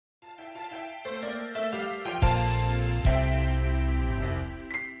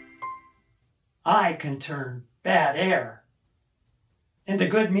I can turn bad air into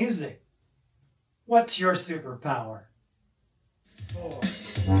good music. What's your superpower? 4.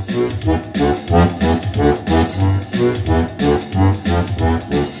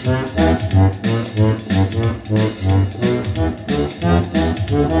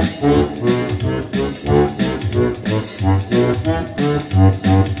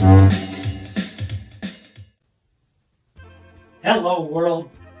 Hello world!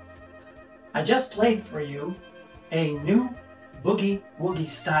 I just played for you a new Boogie Woogie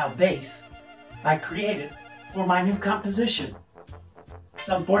style bass I created for my new composition.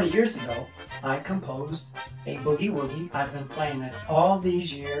 Some 40 years ago, I composed a Boogie Woogie. I've been playing it all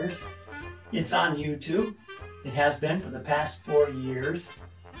these years. It's on YouTube. It has been for the past 4 years.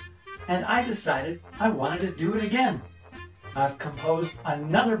 And I decided I wanted to do it again. I've composed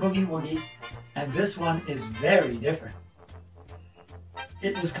another Boogie Woogie, and this one is very different.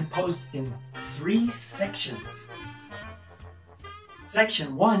 It was composed in 3 sections.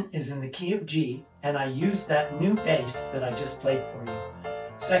 Section 1 is in the key of G, and I used that new bass that I just played for you.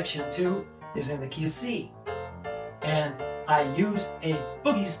 Section 2 is in the key of C, and I used a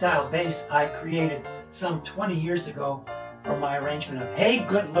boogie-style bass I created some 20 years ago for my arrangement of Hey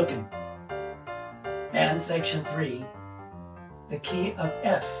Good Lookin'. And Section 3, the key of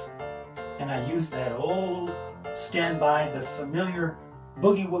F, and I used that old standby, the familiar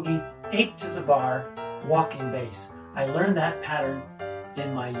Boogie Woogie 8 to the bar walking bass. I learned that pattern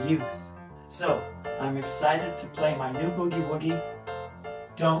in my youth. So, I'm excited to play my new Boogie Woogie.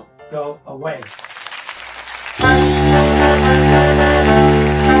 Don't go away.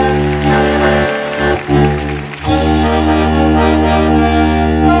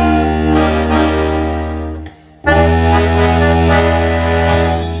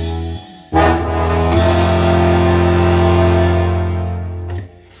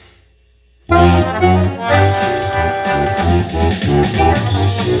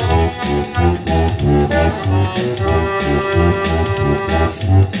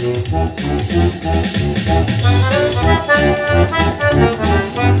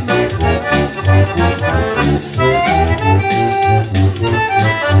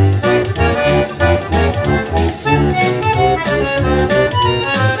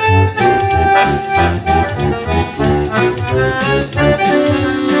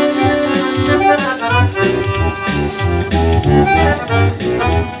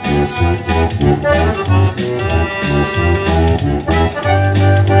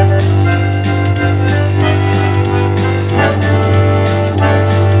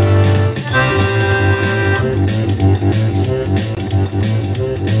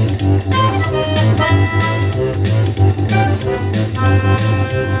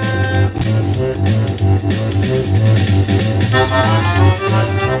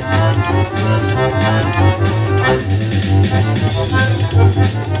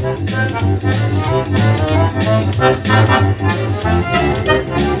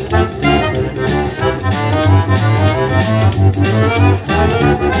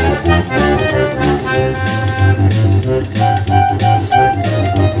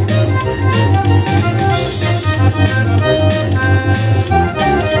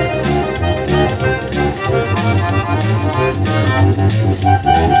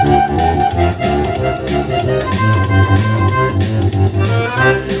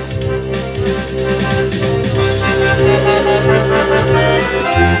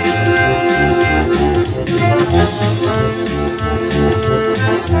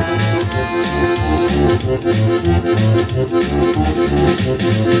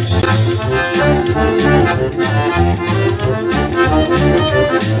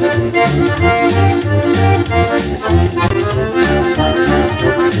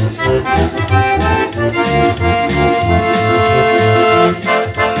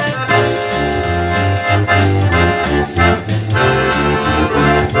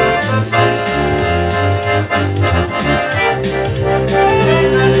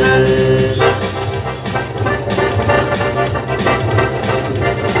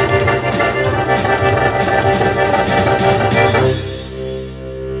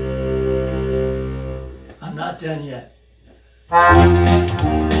 I'm not done yet.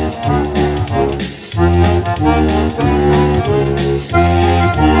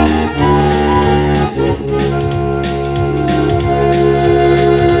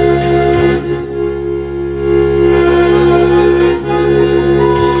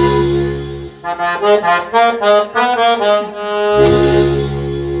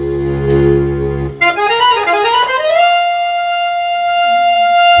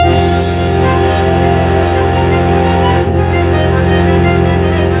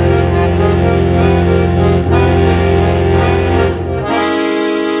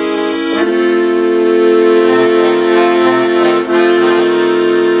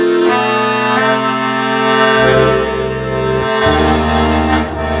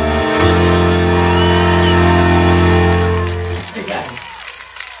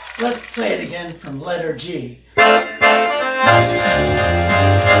 again from letter G.